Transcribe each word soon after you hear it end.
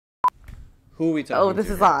Who are we talking to? Oh,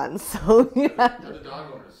 this is on, so yeah. Other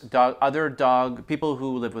dog owners. Other people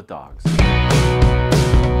who live with dogs.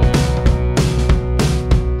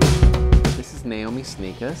 This is Naomi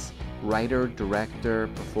Snieckus, writer, director,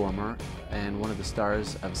 performer, and one of the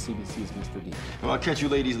stars of CBC's Mr. Dean. Well, I'll catch you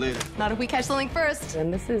ladies later. Not if we catch something first.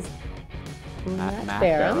 And this is Matt Baram.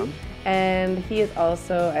 Baram. And he is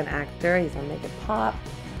also an actor. He's on Make It Pop.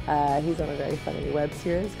 He's on a very funny web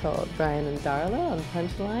series called Brian and Darla on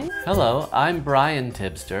Punchline. Hello, I'm Brian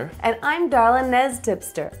Tibster. And I'm Darla Nez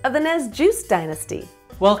Tipster of the Nez Juice Dynasty.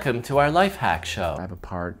 Welcome to our life hack show. I have a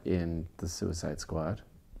part in the Suicide Squad,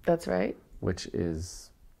 That's right. which is,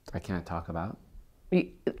 I can't talk about.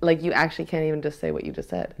 You actually can't even just say what you just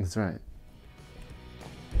said. That's right.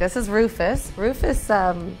 This is Rufas.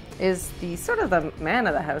 Rufas is the sort of the man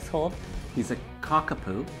of the household. He's a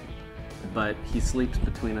cockapoo, but he sleeps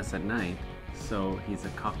between us at night, so he's a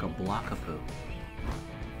cock-a-block-a-poo.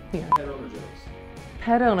 Yeah. Pet owner jokes.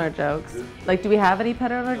 Pet owner jokes. Like, do we have any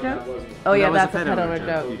pet owner jokes? Oh That yeah, was that's a pet owner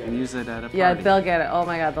joke. You can use it at a party. Yeah, they'll get it. Oh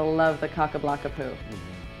my god, they'll love the cock-a-block-a-poo.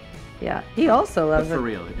 Yeah, he also But loves for it.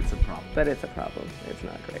 real, it's a problem. But it's a problem. It's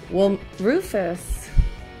not great. Well, Rufas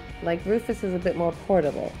is a bit more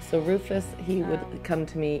portable. So Rufas, he would come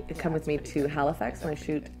with me to Halifax when I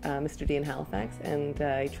shoot Mr. D in Halifax, and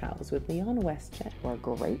he travels with me on WestJet. We're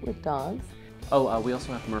great with dogs. Oh, we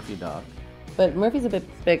also have Murphy dog. But Murphy's a bit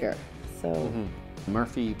bigger, so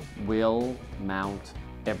Murphy will mount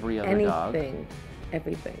every other dog.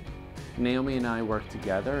 Everything. Naomi and I worked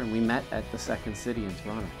together, and we met at the Second City in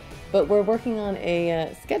Toronto. But we're working on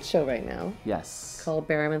a sketch show right now Yes. called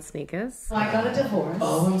Baram So Snieckus. I got a divorce.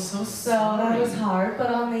 Oh, I'm so So that was hard, but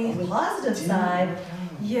on the positive side,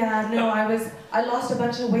 I lost a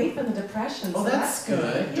bunch of weight from the depression. Oh, so that's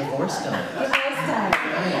good. Divorce time. Divorce time.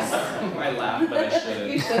 I laughed, but I shouldn't.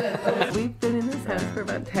 You shouldn't. We've been in this house for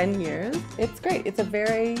about 10 years. It's great. It's a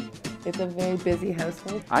very busy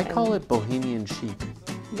household. I call it bohemian chic.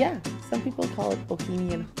 Yeah, some people call it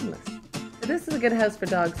bohemian homeless. This is a good house for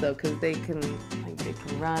dogs though, because they can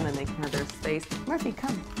run and they can have their space. Murphy,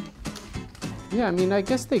 come. Yeah, I mean, I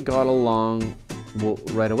guess they got along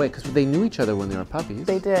right away, because they knew each other when they were puppies.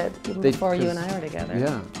 They did, even before you and I were together.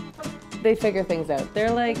 Yeah. They figure things out.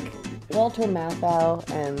 They're like Walter Matthau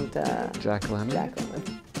and Jack Lemmon. Jack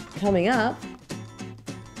Lemmon. Coming up,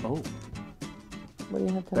 Oh, what do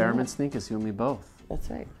you have coming Baram and up? Snieckus, you and me both. That's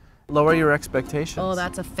right. Lower your expectations. Oh,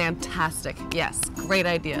 that's a fantastic, yes, great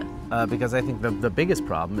idea. Because I think the biggest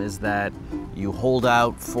problem is that you hold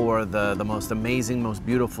out for the most amazing, most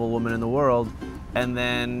beautiful woman in the world, and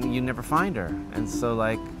then you never find her. And so,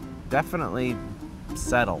 definitely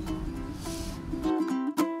settle.